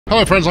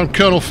Hello friends, I'm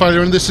Colonel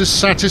Failure and this is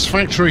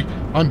Satisfactory.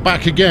 I'm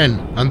back again,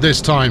 and this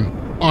time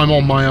I'm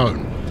on my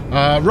own.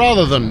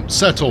 Rather than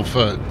settle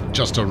for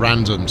just a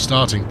random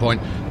starting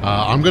point,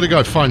 I'm going to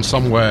go find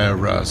somewhere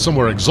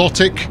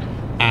exotic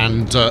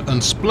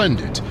and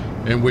splendid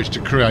in which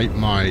to create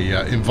my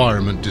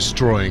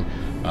environment-destroying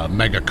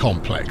mega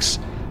complex.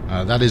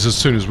 That is as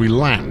soon as we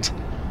land.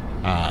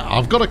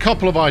 I've got a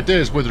couple of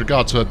ideas with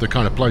regard to the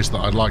kind of place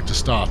that I'd like to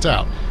start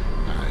out.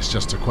 It's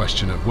just a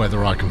question of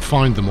whether I can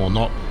find them or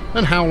not,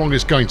 and how long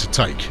it's going to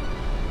take.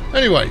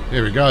 Anyway,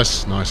 here we go.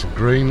 It's nice and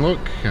green, look.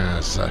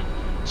 There's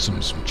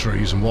some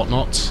trees and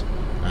whatnot.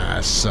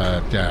 That's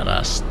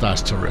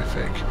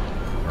terrific.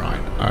 Right,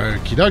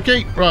 okie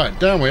dokie. Right,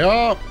 down we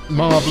are.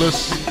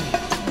 Marvellous.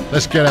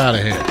 Let's get out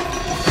of here.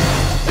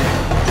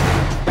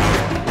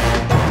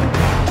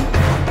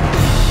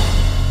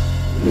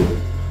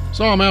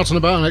 So I'm out and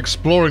about and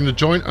exploring the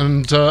joint,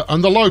 and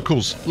the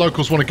locals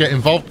want to get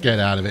involved. Get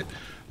out of it.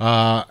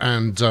 All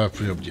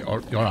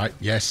right,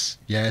 yes,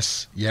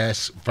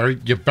 you're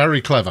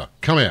very clever.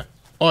 Come here.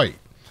 Oi,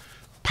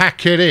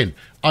 pack it in.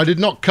 I did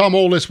not come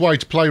all this way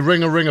to play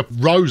Ring-a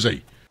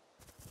Rosie.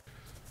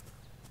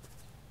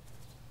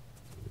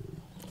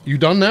 You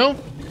done now?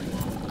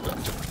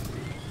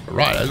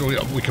 Right,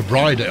 we could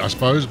ride it, I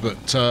suppose,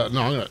 but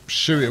no, I'm going to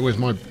shoot it with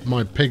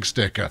my pig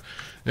sticker.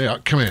 Yeah,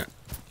 come here.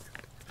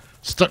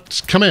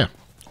 Come here.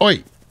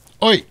 Oi,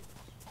 oi,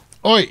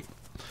 oi.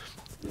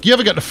 Do you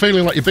ever get the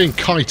feeling like you're being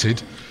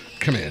kited?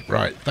 Come here,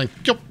 right, thank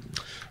you.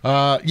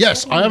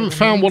 Yes, I haven't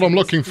found what I'm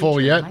looking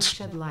for yet,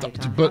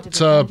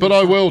 but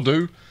I will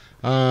do.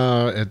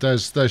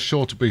 There's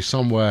sure to be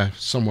somewhere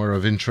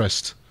of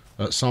interest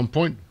at some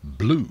point.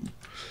 Blue.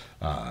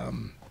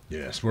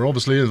 Yes, we're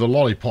obviously in the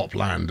lollipop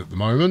land at the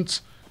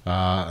moment,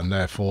 and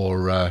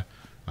therefore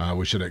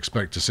we should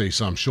expect to see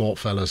some short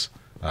fellas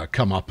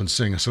come up and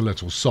sing us a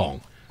little song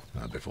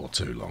before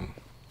too long.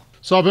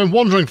 So I've been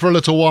wandering for a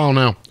little while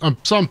now, and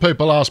some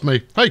people ask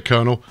me, "Hey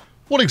Colonel,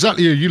 what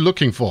exactly are you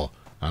looking for?"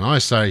 And I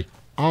say,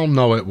 I'll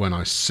know it when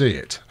I see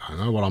it. I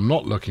know what I'm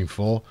not looking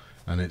for,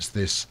 and it's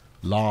this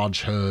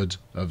large herd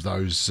of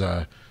those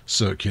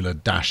circular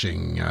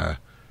dashing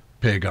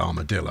pig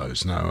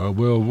armadillos. No,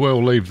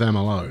 we'll leave them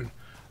alone.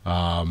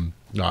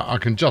 I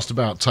can just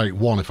about take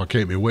one if I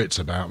keep my wits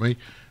about me,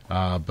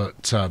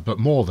 but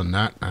more than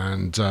that,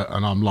 and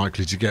I'm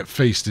likely to get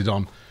feasted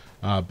on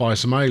by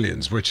some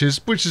aliens, which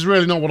is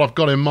really not what I've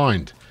got in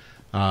mind.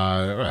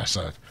 That's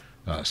a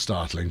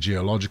startling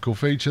geological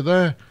feature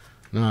there.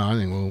 No, I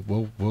think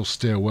we'll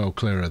steer well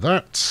clear of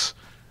that.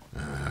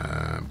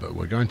 But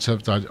we're going to.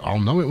 I'll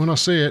know it when I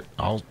see it.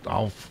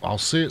 I'll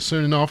see it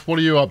soon enough. What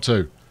are you up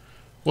to?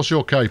 What's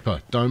your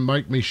caper? Don't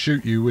make me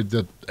shoot you with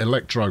the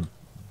electro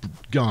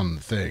gun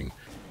thing.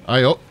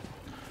 Hey up.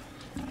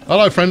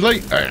 Hello,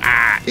 friendly.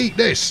 Eat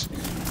this.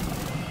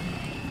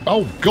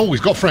 Oh, God,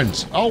 he's got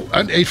friends. Oh,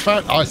 and in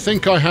fact, I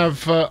think I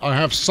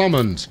have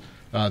summoned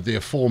the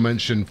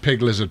aforementioned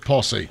pig lizard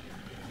posse.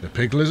 The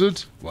pig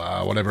lizard?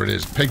 Well, whatever it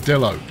is,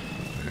 pigdillo.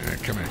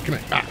 Come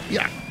here.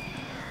 Yeah.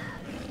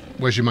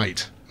 Where's your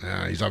mate?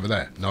 He's over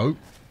there. No,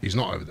 he's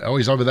not over there. Oh,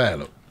 he's over there.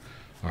 Look.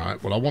 All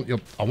right. Well, I want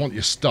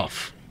your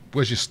stuff.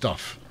 Where's your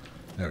stuff?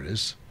 There it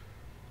is.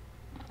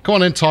 Come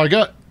on in,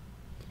 tiger.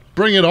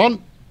 Bring it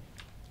on.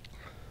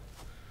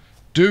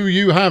 Do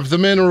you have the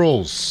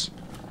minerals?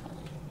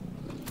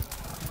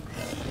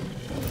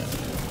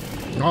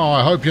 Oh,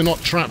 I hope you're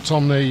not trapped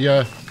on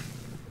the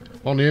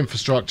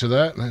infrastructure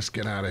there. Let's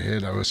get out of here.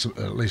 There was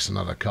at least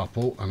another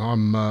couple, and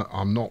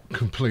I'm not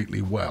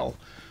completely well.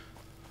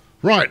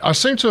 Right, I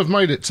seem to have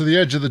made it to the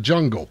edge of the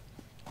jungle,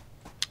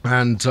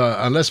 and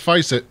let's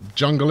face it,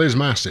 jungle is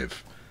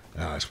massive.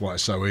 That's why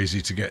it's so easy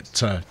to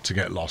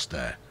get lost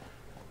there.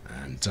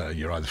 And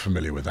you're either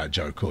familiar with that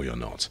joke or you're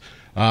not.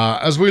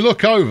 As we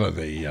look over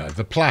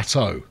the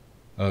plateau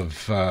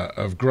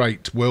of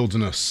great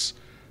wilderness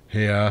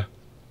here,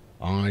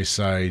 I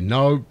say,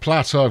 no,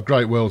 plateau of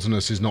great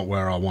wilderness is not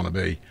where I want to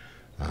be.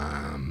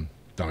 I mean,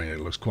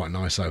 it looks quite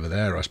nice over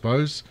there, I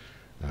suppose.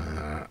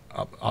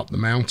 Up the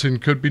mountain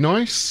could be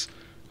nice.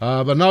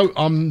 But no,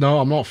 I'm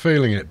not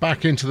feeling it.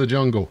 Back into the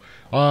jungle.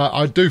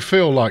 I do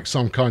feel like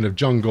some kind of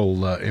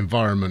jungle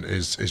environment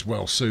is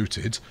well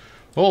suited.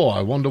 Oh,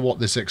 I wonder what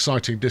this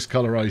exciting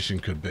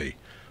discoloration could be.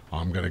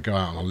 I'm going to go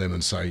out on a limb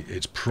and say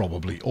it's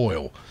probably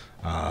oil.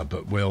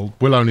 But we'll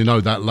only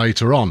know that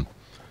later on.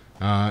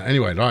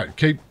 Anyway, right,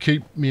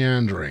 keep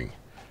meandering.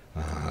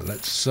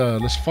 Let's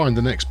find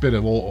the next bit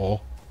of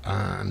ore,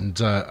 and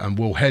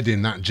we'll head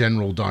in that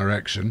general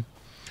direction.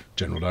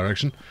 Because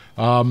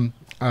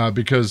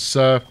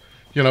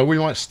we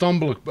might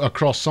stumble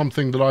across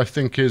something that I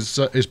think is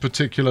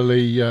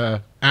particularly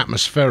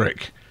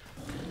atmospheric.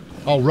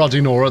 Oh,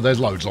 ruddy Nora, there's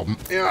loads of them.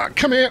 Yeah,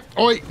 come here.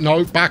 Oi,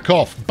 no, back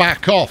off.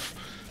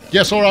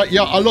 Yes, all right.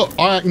 Yeah, look,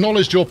 I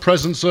acknowledged your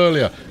presence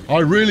earlier.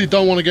 I really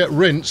don't want to get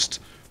rinsed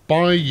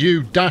by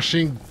you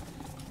dashing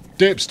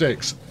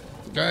dipsticks.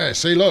 Yeah,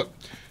 see, look.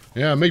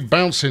 Yeah, me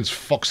bouncing's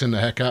foxing the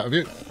heck out of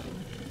you.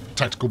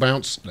 Tactical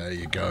bounce. There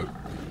you go.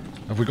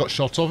 Have we got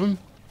shots of him?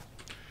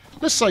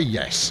 Let's say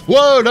yes.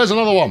 Whoa, there's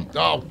another one.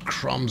 Oh,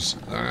 crumbs.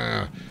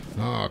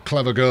 Oh,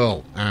 clever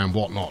girl and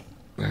whatnot.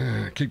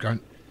 Keep going.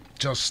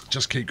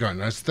 Just keep going.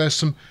 There's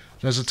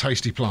a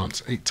tasty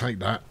plant. Take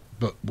that.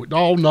 But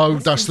oh no,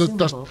 that's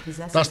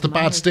the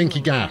bad stinky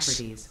gas.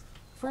 Properties.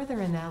 Further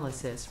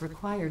analysis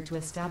required to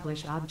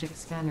establish object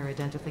scanner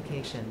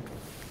identification.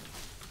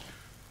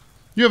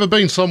 You ever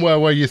been somewhere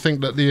where you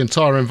think that the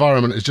entire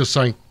environment is just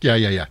saying,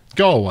 yeah,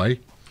 go away?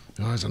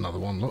 Oh, there's another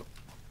one. Look.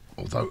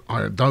 Although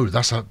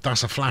that's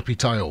a flappy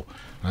tail,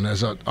 and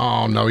there's a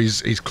oh no,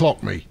 he's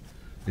clocked me.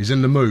 He's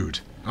in the mood.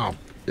 Oh,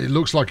 it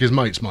looks like his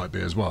mates might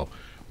be as well.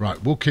 Right,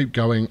 we'll keep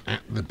going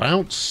at the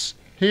bounce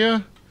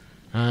here,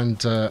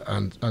 and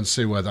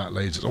see where that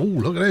leads us. Oh,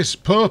 look at this,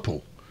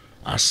 purple.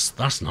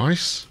 That's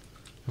nice.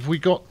 Have we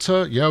got?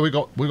 Yeah, we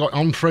got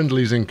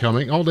unfriendlies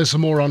incoming. Oh, there's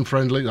some more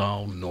unfriendlies.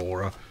 Oh,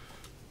 Nora,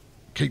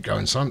 keep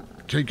going, son.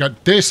 Keep going.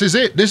 This is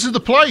it. This is the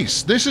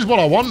place. This is what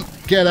I want.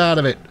 Get out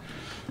of it.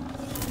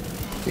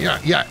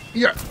 Yeah.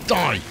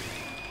 Die.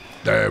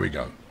 There we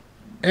go.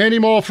 Any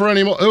more for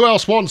any more? Who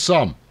else wants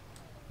some?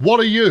 What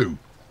are you?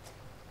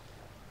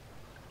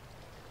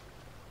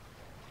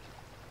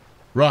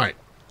 Right.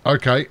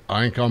 Okay.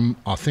 I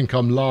think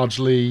I'm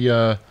largely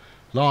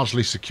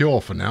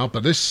secure for now.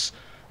 But this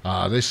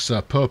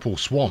purple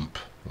swamp,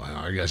 well,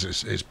 I guess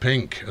it's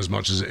pink as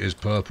much as it is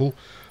purple.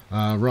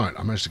 Right.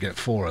 I managed to get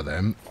 4 of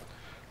them.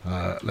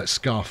 Let's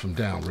scarf them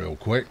down real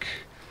quick,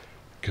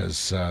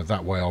 because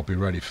that way I'll be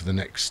ready for the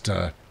next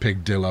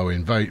Pigdillo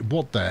invade.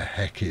 What the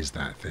heck is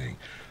that thing?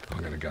 I'm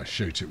going to go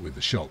shoot it with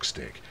the shock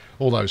stick.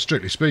 Although,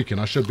 strictly speaking,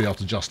 I should be able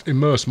to just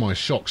immerse my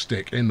shock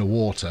stick in the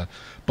water,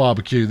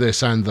 barbecue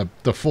this and the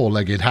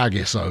 4-legged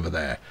haggis over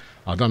there.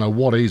 I don't know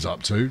what he's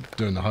up to,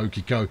 doing the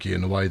hokey-cokey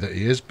in the way that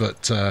he is,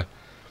 but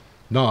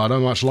no, I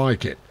don't much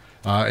like it.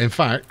 In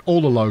fact,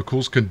 all the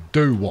locals can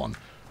do one.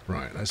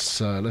 Right,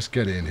 let's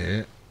get in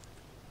here.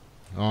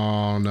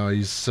 Oh, no,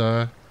 he's...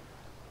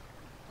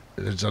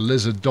 It's a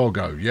lizard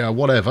doggo. Yeah,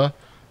 whatever.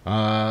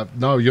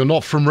 No, you're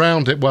not from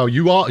round it. Well,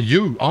 you are.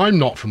 I'm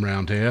not from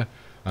round here,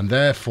 and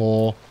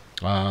therefore,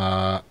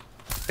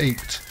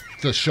 eat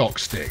the shock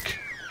stick.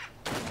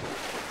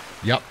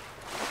 Yep.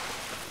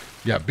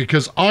 Yeah,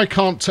 because I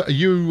can't.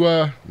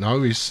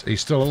 No, he's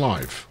still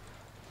alive.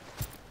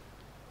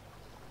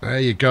 There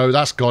you go.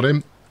 That's got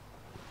him.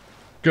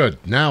 Good.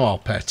 Now I'll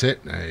pet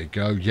it. There you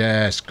go.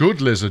 Yes.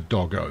 Good lizard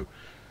doggo.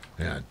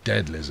 Yeah,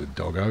 dead lizard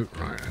doggo.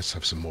 Right. Let's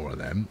have some more of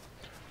them.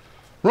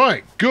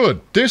 Right,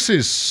 good. This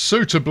is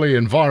suitably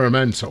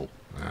environmental.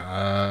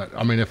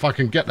 I mean, if I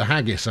can get the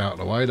haggis out of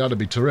the way, that'd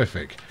be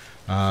terrific.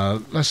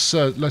 Let's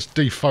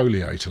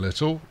defoliate a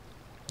little.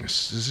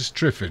 Is this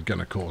Triffid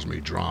going to cause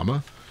me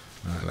drama?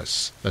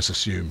 Let's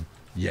assume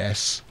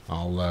yes.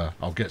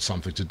 I'll get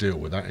something to deal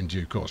with that in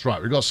due course.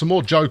 Right, we've got some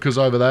more jokers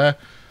over there.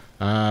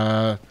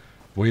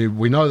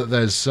 We know that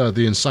there's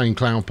the insane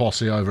clown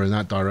posse over in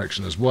that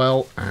direction as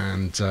well,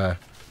 and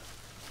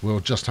we'll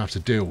just have to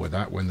deal with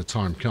that when the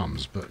time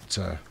comes. But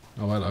oh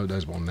hello,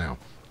 there's one now.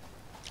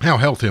 How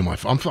healthy am I?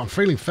 I'm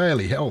feeling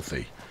fairly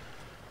healthy.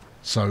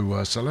 So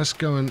let's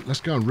go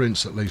and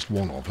rinse at least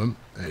one of them.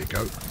 There you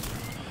go.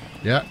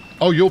 Yeah.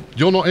 Oh,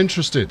 you're not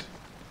interested.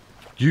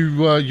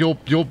 You're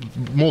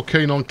more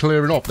keen on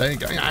clearing up. There you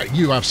go. Yeah,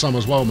 you have some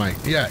as well, mate.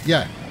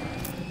 Yeah.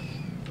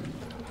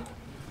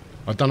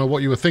 I don't know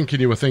what you were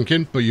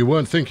thinking, but you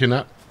weren't thinking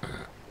that.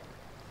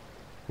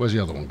 Where's the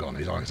other one gone?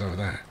 He's over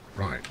there.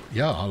 Right.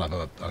 Yeah, I'll have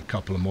a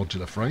couple of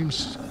modular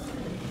frames.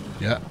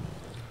 Yeah.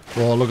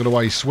 Oh, look at the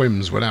way he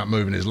swims without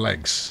moving his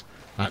legs.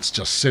 That's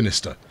just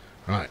sinister.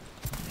 Right.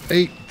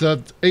 Eat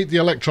the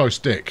electro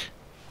stick.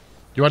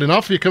 You had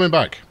enough? Are you coming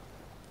back?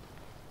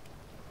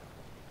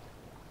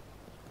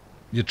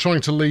 You're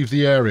trying to leave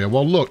the area.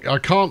 Well, look, I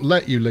can't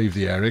let you leave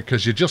the area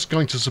because you're just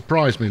going to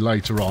surprise me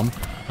later on,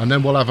 and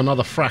then we'll have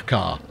another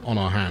fracas on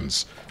our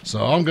hands.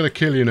 So I'm going to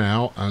kill you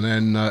now, and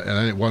then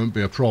it won't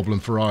be a problem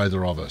for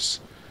either of us.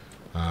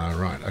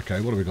 Right,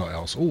 okay, what have we got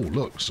else? Oh,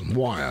 look, some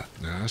wire.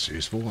 Now, that's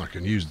useful. I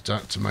can use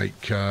that to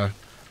make, I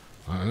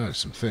don't know,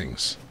 some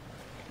things.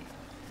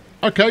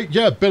 Okay,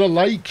 yeah, bit of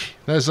lake.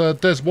 There's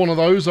one of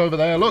those over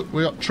there. Look,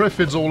 we got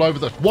triffids all over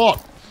the...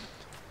 What?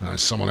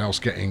 There's someone else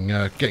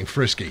getting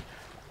frisky.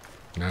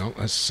 Now,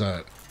 let's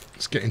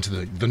get into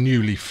the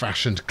newly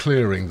fashioned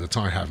clearing that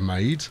I have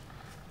made.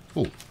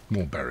 Oh,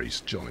 more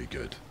berries. Jolly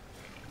good.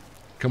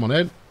 Come on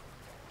in.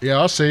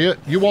 Yeah, I see it.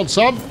 You want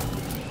some?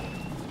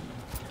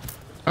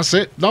 That's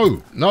it.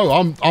 No,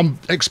 I'm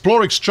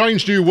exploring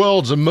strange new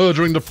worlds and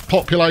murdering the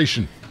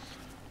population.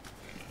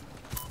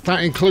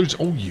 That includes...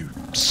 Oh, you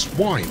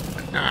swine.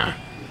 Ah.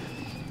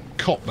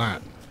 Cop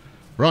that.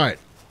 Right.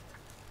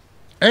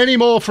 Any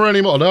more for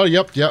any more? No,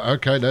 yep,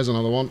 okay, there's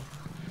another one.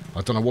 I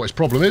don't know what his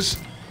problem is,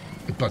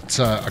 but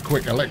a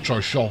quick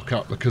electroshock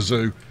up the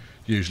kazoo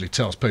usually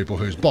tells people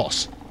who's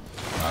boss.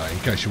 In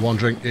case you're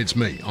wondering, it's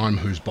me. I'm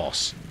who's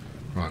boss.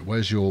 Right, where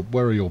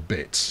are your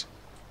bits?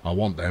 I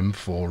want them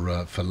for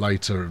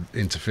later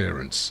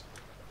interference.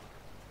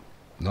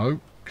 No,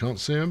 can't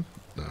see them.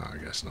 No, I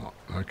guess not.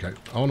 Okay.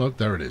 Oh no,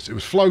 there it is. It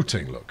was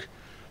floating. Look,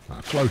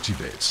 floaty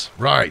bits.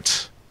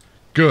 Right.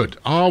 Good.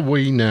 Are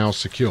we now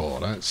secure?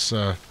 Let's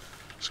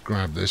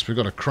grab this. We've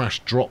got a crash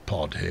drop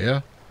pod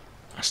here.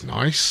 That's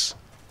nice.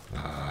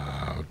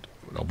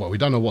 But we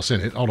don't know what's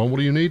in it. Hold on, what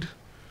do you need?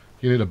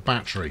 You need a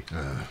battery.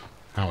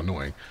 How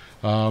annoying.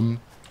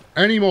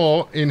 Any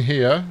more in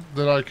here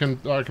that I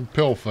can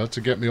pilfer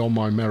to get me on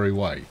my merry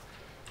way?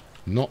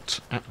 Not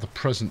at the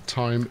present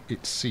time,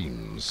 it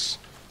seems.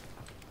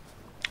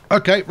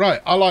 Okay,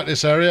 right. I like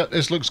this area.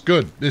 This looks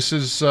good. This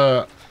is...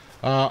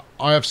 I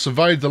have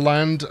surveyed the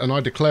land and I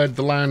declared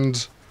the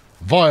land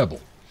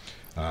viable.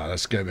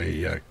 Let's get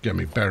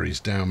me berries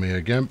down me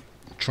again.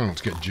 Try not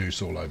to get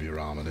juice all over your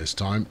armour this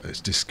time.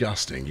 It's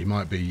disgusting. You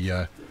might be...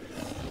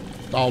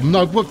 Oh,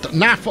 no. What?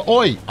 Naff.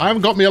 Oi! I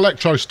haven't got my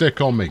electro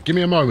stick on me. Give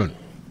me a moment.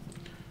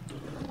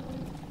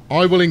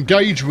 I will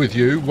engage with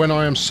you when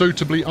I am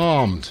suitably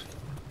armed.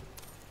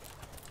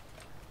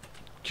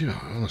 Yeah,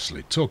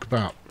 honestly, talk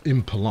about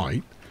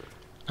impolite.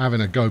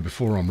 Having a go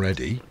before I'm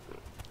ready.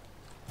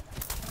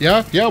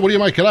 Yeah? Yeah? What do you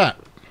make of that?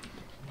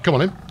 Come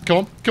on in. Come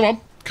on. Come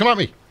on. Come at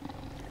me.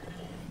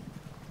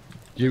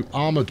 You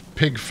armoured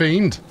pig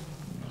fiend.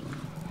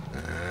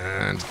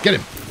 And get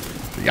him.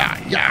 Yeah,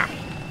 yeah.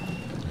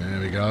 There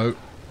we go.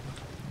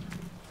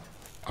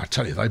 I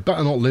tell you, they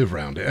better not live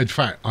round here. In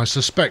fact, I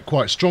suspect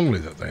quite strongly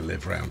that they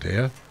live round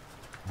here.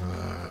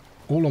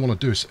 All I want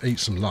to do is eat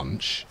some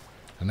lunch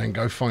and then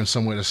go find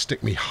somewhere to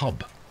stick me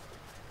hub.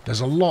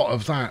 There's a lot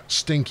of that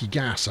stinky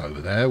gas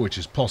over there, which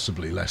is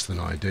possibly less than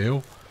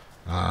ideal.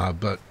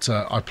 But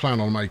I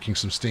plan on making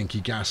some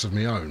stinky gas of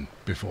my own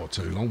before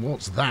too long.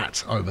 What's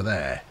that over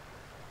there?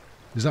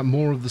 Is that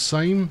more of the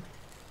same?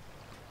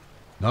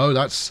 No,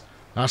 that's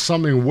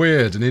something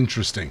weird and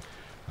interesting.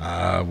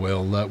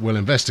 We'll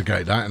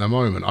investigate that in a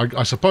moment.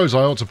 I suppose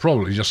I ought to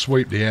probably just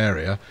sweep the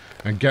area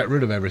and get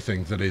rid of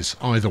everything that is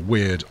either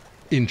weird,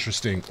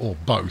 interesting, or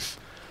both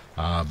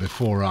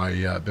before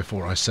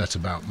I set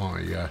about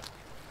my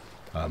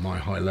my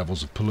high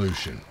levels of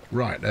pollution.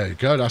 Right, there you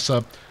go. That's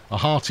a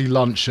hearty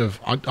lunch of...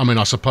 I mean,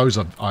 I suppose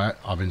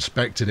I've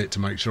inspected it to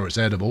make sure it's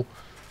edible,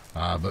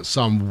 but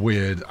some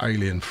weird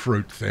alien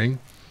fruit thing.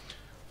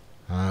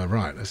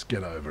 Right, let's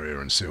get over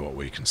here and see what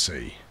we can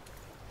see.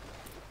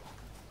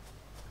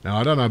 Now,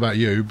 I don't know about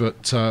you,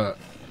 but...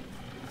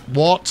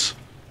 what?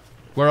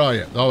 Where are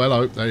you? Oh,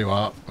 hello. There you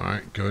are. All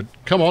right, good.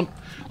 Come on.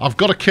 I've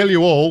got to kill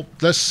you all.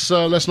 Let's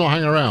not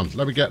hang around.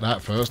 Let me get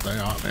that first. There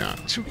you are. There you are.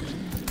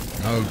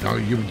 No,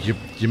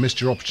 you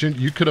missed your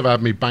opportunity. You could have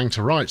had me bang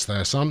to rights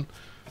there, son.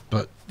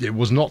 But it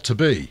was not to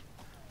be.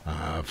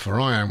 For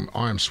I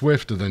am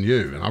swifter than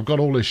you. And I've got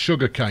all this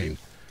sugar cane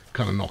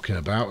kind of knocking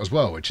about as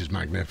well, which is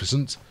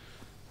magnificent.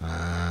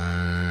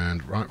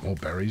 And right, more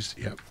berries.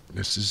 Yep,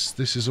 this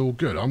is all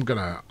good. I'm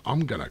gonna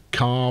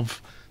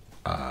carve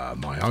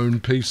my own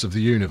piece of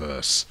the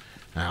universe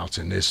out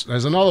in this.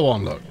 There's another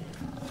one. Look.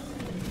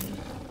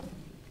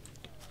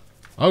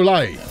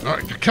 Olay!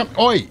 Right, come,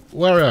 oi!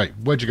 Where are you?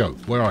 Where'd you go?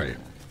 Where are you?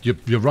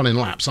 You're running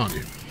laps, aren't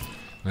you?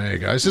 There you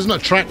go. This isn't a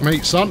track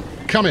meet, son.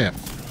 Come here.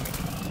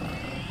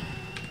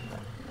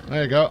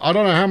 There you go. I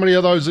don't know how many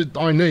of those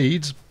I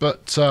need,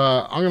 but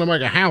I'm going to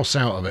make a house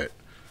out of it.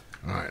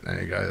 Right,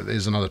 there you go.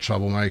 There's another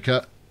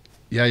troublemaker.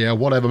 Yeah,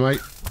 whatever,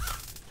 mate.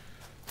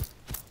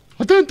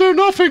 I didn't do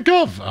nothing,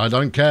 Gov. I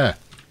don't care.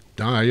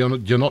 No,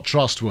 you're not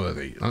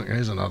trustworthy. Okay,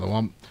 here's another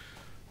one.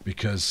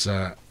 Because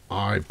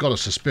I've got a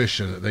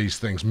suspicion that these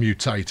things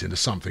mutate into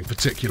something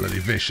particularly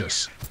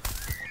vicious.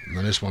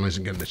 And this one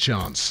isn't getting a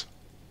chance.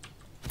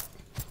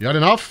 You had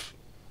enough?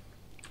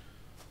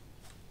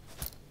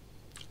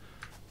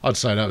 I'd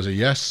say that was a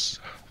yes.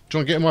 Do you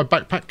want to get in my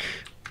backpack?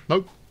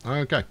 Nope.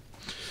 Okay.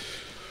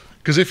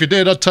 Because if you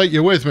did, I'd take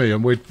you with me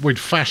and we'd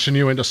fashion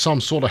you into some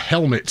sort of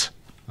helmet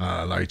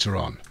later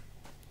on.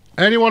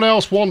 Anyone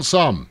else want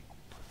some?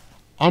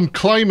 I'm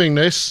claiming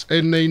this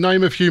in the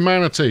name of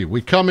humanity.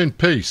 We come in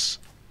peace.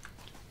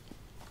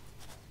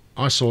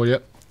 I saw you.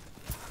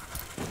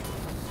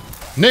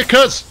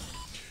 Knickers!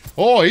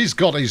 Oh, he's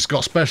got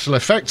special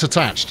effects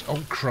attached.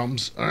 Oh,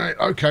 crumbs. All right,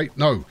 okay,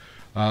 no.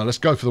 Let's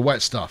go for the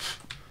wet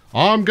stuff.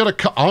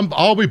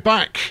 I'll be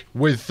back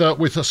with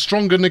a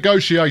stronger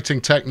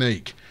negotiating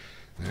technique.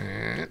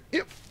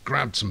 Yep,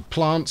 grabbed some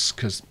plants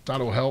because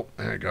that'll help.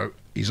 There you go.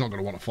 He's not going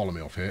to want to follow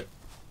me off here.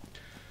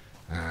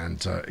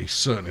 And he's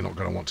certainly not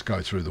going to want to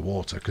go through the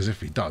water because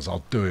if he does,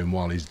 I'll do him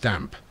while he's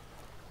damp.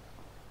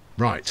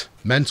 Right,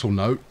 mental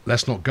note,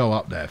 let's not go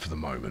up there for the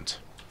moment.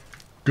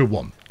 Good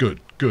one. Good.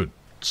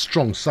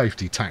 Strong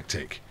safety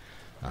tactic.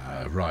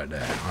 Right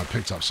there. I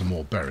picked up some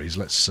more berries.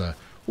 Let's... oh,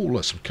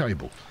 look, some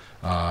cable.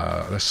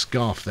 Let's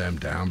scarf them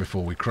down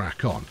before we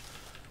crack on.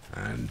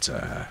 And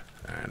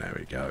there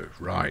we go.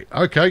 Right.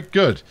 Okay,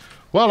 good.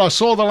 Well, I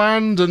saw the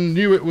land and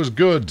knew it was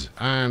good.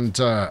 And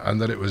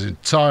that it was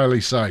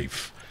entirely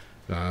safe.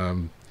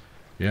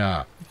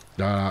 Yeah.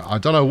 I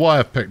don't know why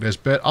I picked this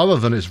bit, other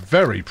than it's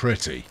very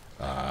pretty.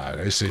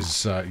 This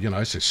is,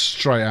 this is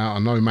straight out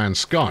of No Man's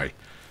Sky.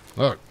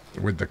 Look,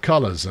 with the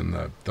colours and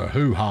the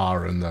hoo-ha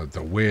and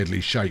the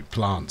weirdly shaped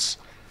plants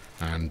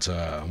and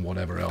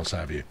whatever else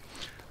have you.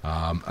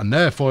 And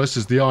therefore, this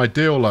is the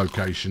ideal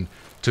location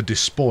to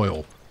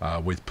despoil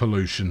with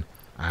pollution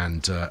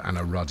and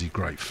a ruddy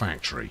great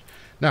factory.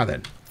 Now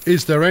then,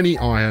 is there any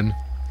iron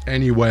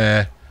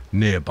anywhere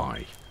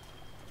nearby?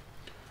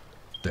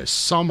 There's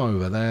some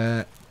over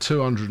there,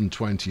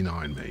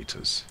 229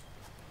 meters.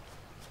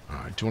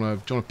 Alright, do you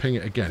want to ping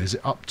it again? Is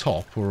it up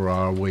top, or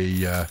are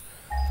we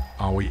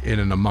in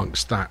and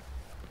amongst that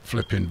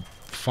flipping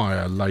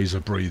fire, laser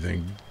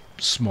breathing,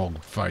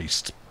 smog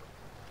faced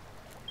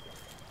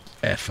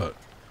effort?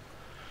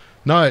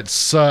 No,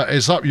 it's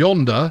up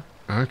yonder.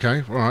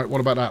 Okay, alright, what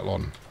about that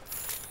one?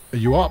 Are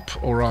you up,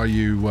 or are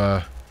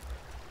you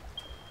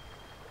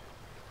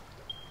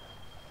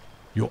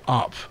you're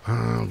up?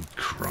 Oh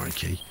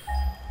crikey.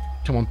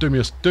 Come on, do me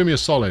a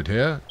solid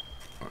here.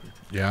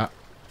 Yeah.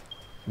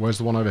 Where's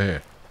the one over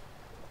here?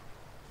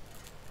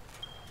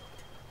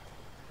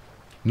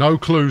 No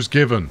clues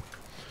given.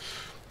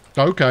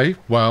 Okay,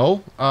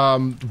 well,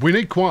 we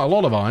need quite a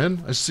lot of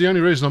iron. It's the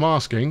only reason I'm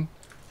asking.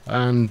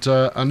 And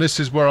this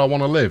is where I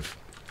want to live.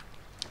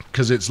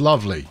 Because it's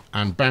lovely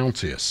and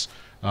bounteous.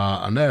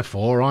 And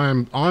therefore,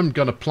 I'm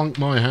going to plunk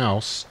my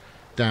house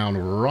down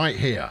right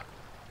here.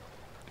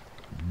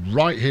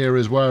 Right here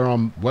is where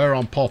I'm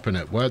popping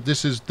it.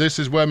 This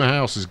is where my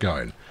house is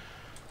going.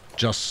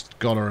 Just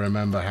gotta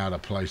remember how to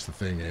place the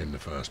thing in the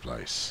first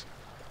place.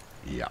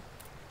 Yep,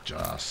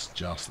 just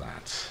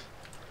that.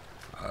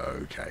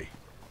 Okay,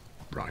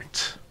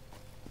 right.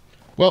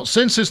 Well,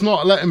 since it's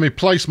not letting me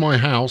place my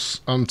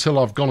house until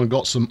I've gone and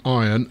got some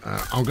iron,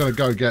 I'm gonna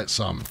go get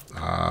some.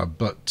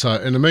 But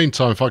in the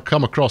meantime, if I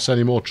come across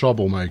any more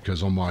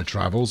troublemakers on my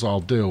travels,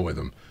 I'll deal with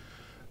them.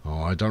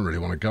 Oh, I don't really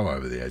want to go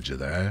over the edge of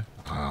there.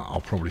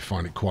 I'll probably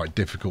find it quite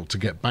difficult to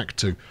get back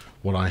to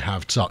what I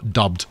have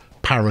dubbed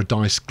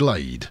Paradise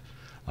Glade.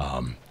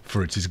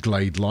 For it is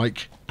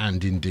glade-like,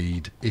 and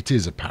indeed it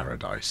is a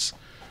paradise.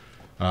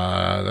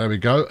 There we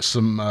go,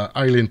 some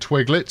alien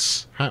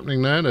twiglets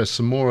happening there. There's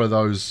some more of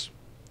those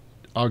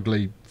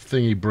ugly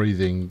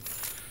thingy-breathing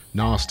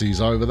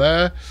nasties over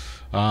there.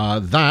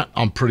 That,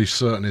 I'm pretty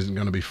certain, isn't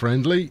going to be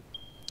friendly.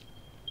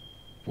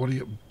 What do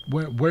you...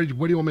 Where do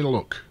you want me to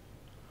look?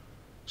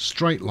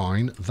 Straight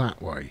line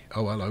that way.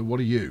 Oh, hello, what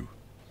are you?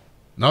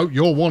 No,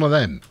 you're one of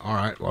them.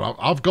 Alright, well,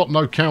 I've got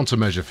no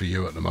countermeasure for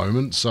you at the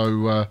moment,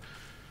 so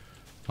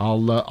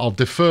I'll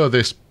defer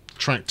this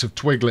tract of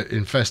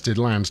twiglet-infested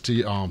lands to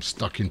you. Oh, I'm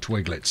stuck in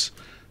twiglets.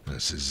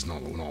 This is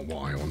not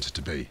what I want it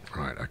to be.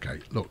 Right, okay.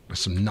 Look, there's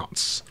some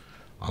nuts.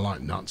 I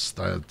like nuts.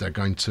 They're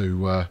going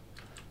to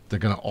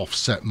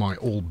offset my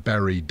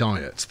all-berry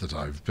diet that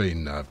I've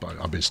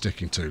been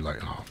sticking to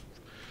lately. Oh.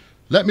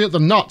 Let me at the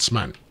nuts,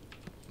 man.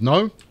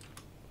 No?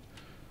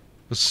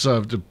 Let's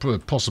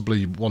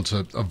possibly want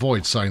to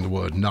avoid saying the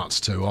word nuts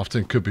too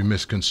often. It could be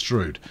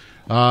misconstrued.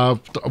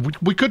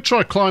 We could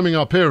try climbing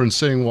up here and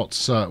seeing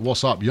what's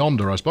up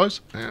yonder, I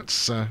suppose.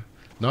 That's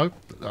no,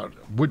 no.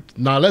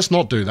 Let's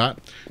not do that.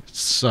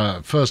 It's,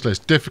 firstly, it's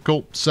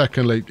difficult.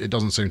 Secondly, it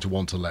doesn't seem to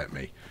want to let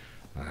me.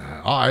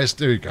 Yes,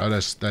 there we go.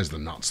 There's the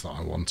nuts that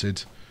I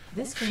wanted.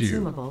 This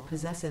consumable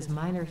possesses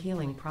minor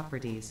healing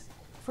properties.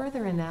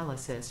 Further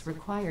analysis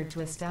required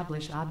to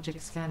establish object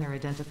scanner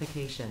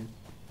identification.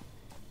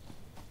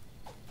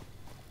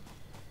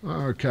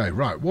 Okay,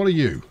 right. What are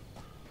you?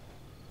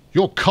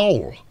 You're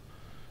coal.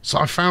 So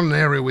I found an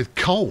area with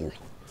coal.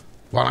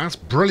 Well, that's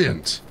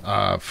brilliant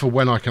for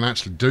when I can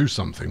actually do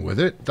something with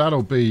it.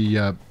 That'll be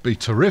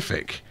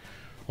terrific.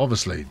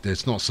 Obviously,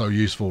 it's not so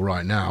useful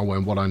right now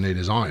when what I need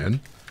is iron.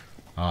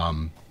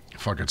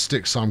 If I could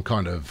stick some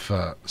kind of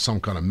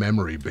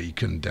memory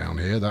beacon down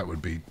here, that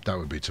would be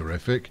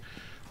terrific.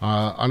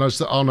 I noticed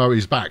that. Oh no,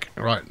 he's back.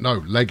 Right, no,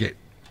 leg it.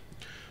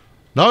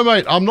 No,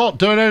 mate, I'm not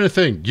doing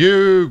anything.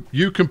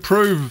 You can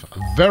prove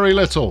very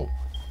little.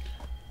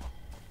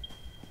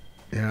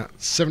 Yeah,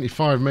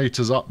 75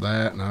 meters up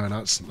there. No,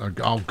 that's...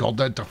 Oh, God,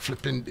 they're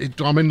flipping...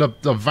 I'm in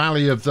the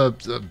valley of the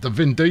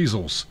Vin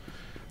Diesels.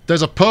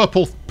 There's a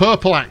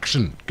purple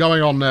action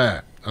going on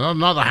there.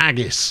 Another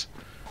haggis.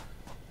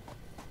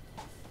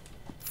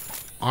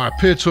 I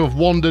appear to have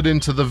wandered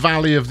into the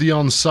valley of the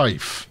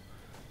unsafe.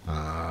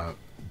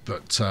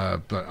 But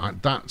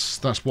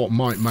that's what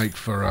might make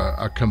for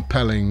a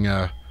compelling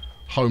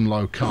home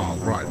locale.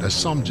 Right, there's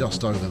some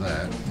just over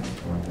there.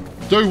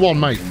 Do one,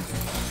 mate.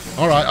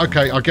 Alright,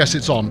 okay, I guess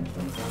it's on.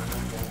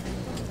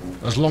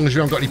 As long as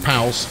you haven't got any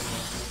pals.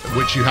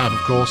 Which you have, of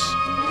course.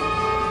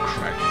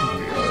 Crack.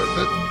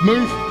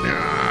 Move.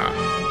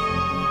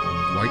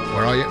 Wait,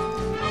 where are you?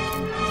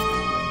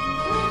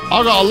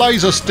 I've got a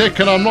laser stick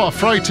and I'm not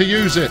afraid to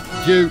use it.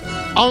 You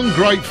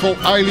ungrateful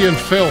alien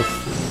filth.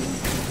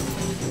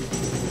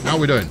 How are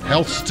we doing?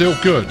 Health still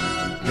good.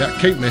 Yeah,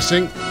 keep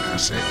missing.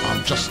 That's it.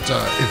 I'm just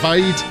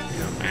evade.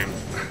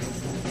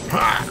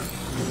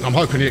 I'm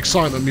hoping the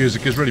excitement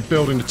music is really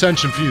building the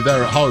tension for you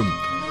there at home.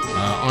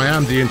 I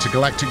am the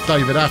intergalactic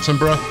David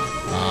Attenborough,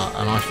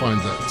 and I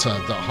find that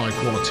that high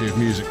quality of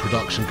music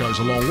production goes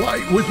a long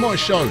way with my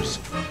shows.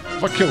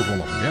 Have I killed one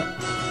of them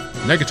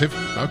yet? Negative.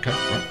 Okay.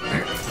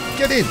 Right.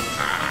 Get in.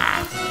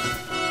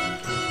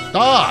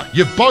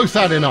 You've both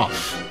had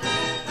enough.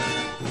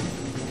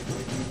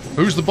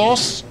 Who's the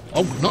boss?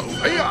 Oh, no.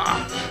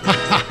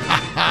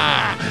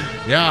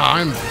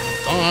 Yeah,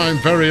 I'm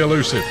very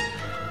elusive.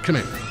 Come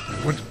here.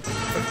 What?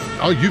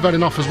 Oh, you've had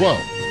enough as well.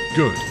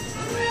 Good.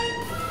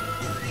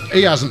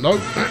 He hasn't though.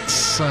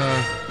 That's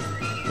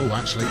oh,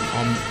 actually,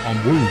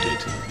 I'm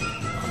wounded.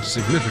 I'm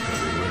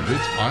significantly wounded.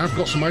 I have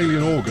got some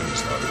alien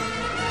organs though.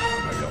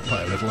 Maybe I'll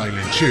play a little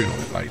alien tune on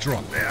it later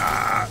on.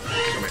 Yeah.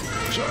 Come here.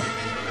 So.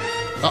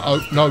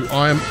 Uh-oh, no,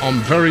 I'm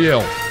very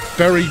ill.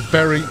 Very,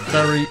 very,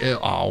 very ill.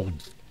 Oh.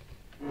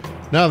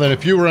 Now then,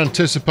 if you were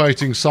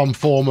anticipating some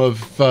form of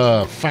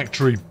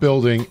factory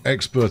building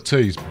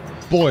expertise,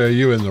 boy, are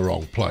you in the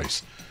wrong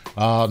place.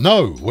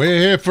 No, we're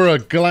here for a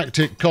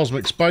galactic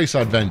cosmic space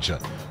adventure,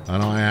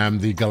 and I am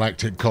the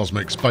galactic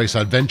cosmic space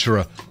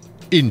adventurer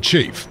in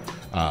chief.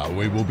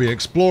 We will be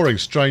exploring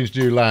strange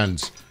new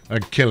lands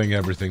and killing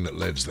everything that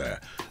lives there.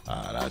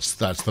 That's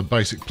the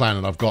basic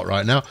plan that I've got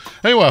right now.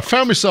 Anyway, I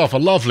found myself a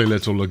lovely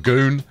little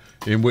lagoon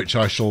in which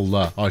I shall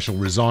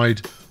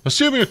reside,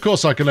 assuming, of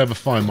course, I can ever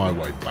find my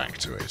way back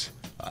to it.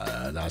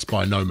 That's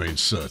by no means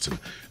certain.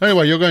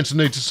 Anyway, you're going to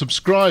need to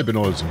subscribe in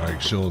order to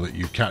make sure that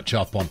you catch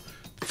up on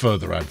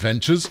further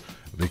adventures,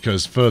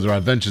 because further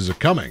adventures are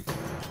coming,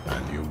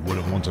 and you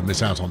wouldn't want to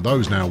miss out on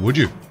those now, would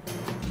you?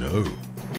 No.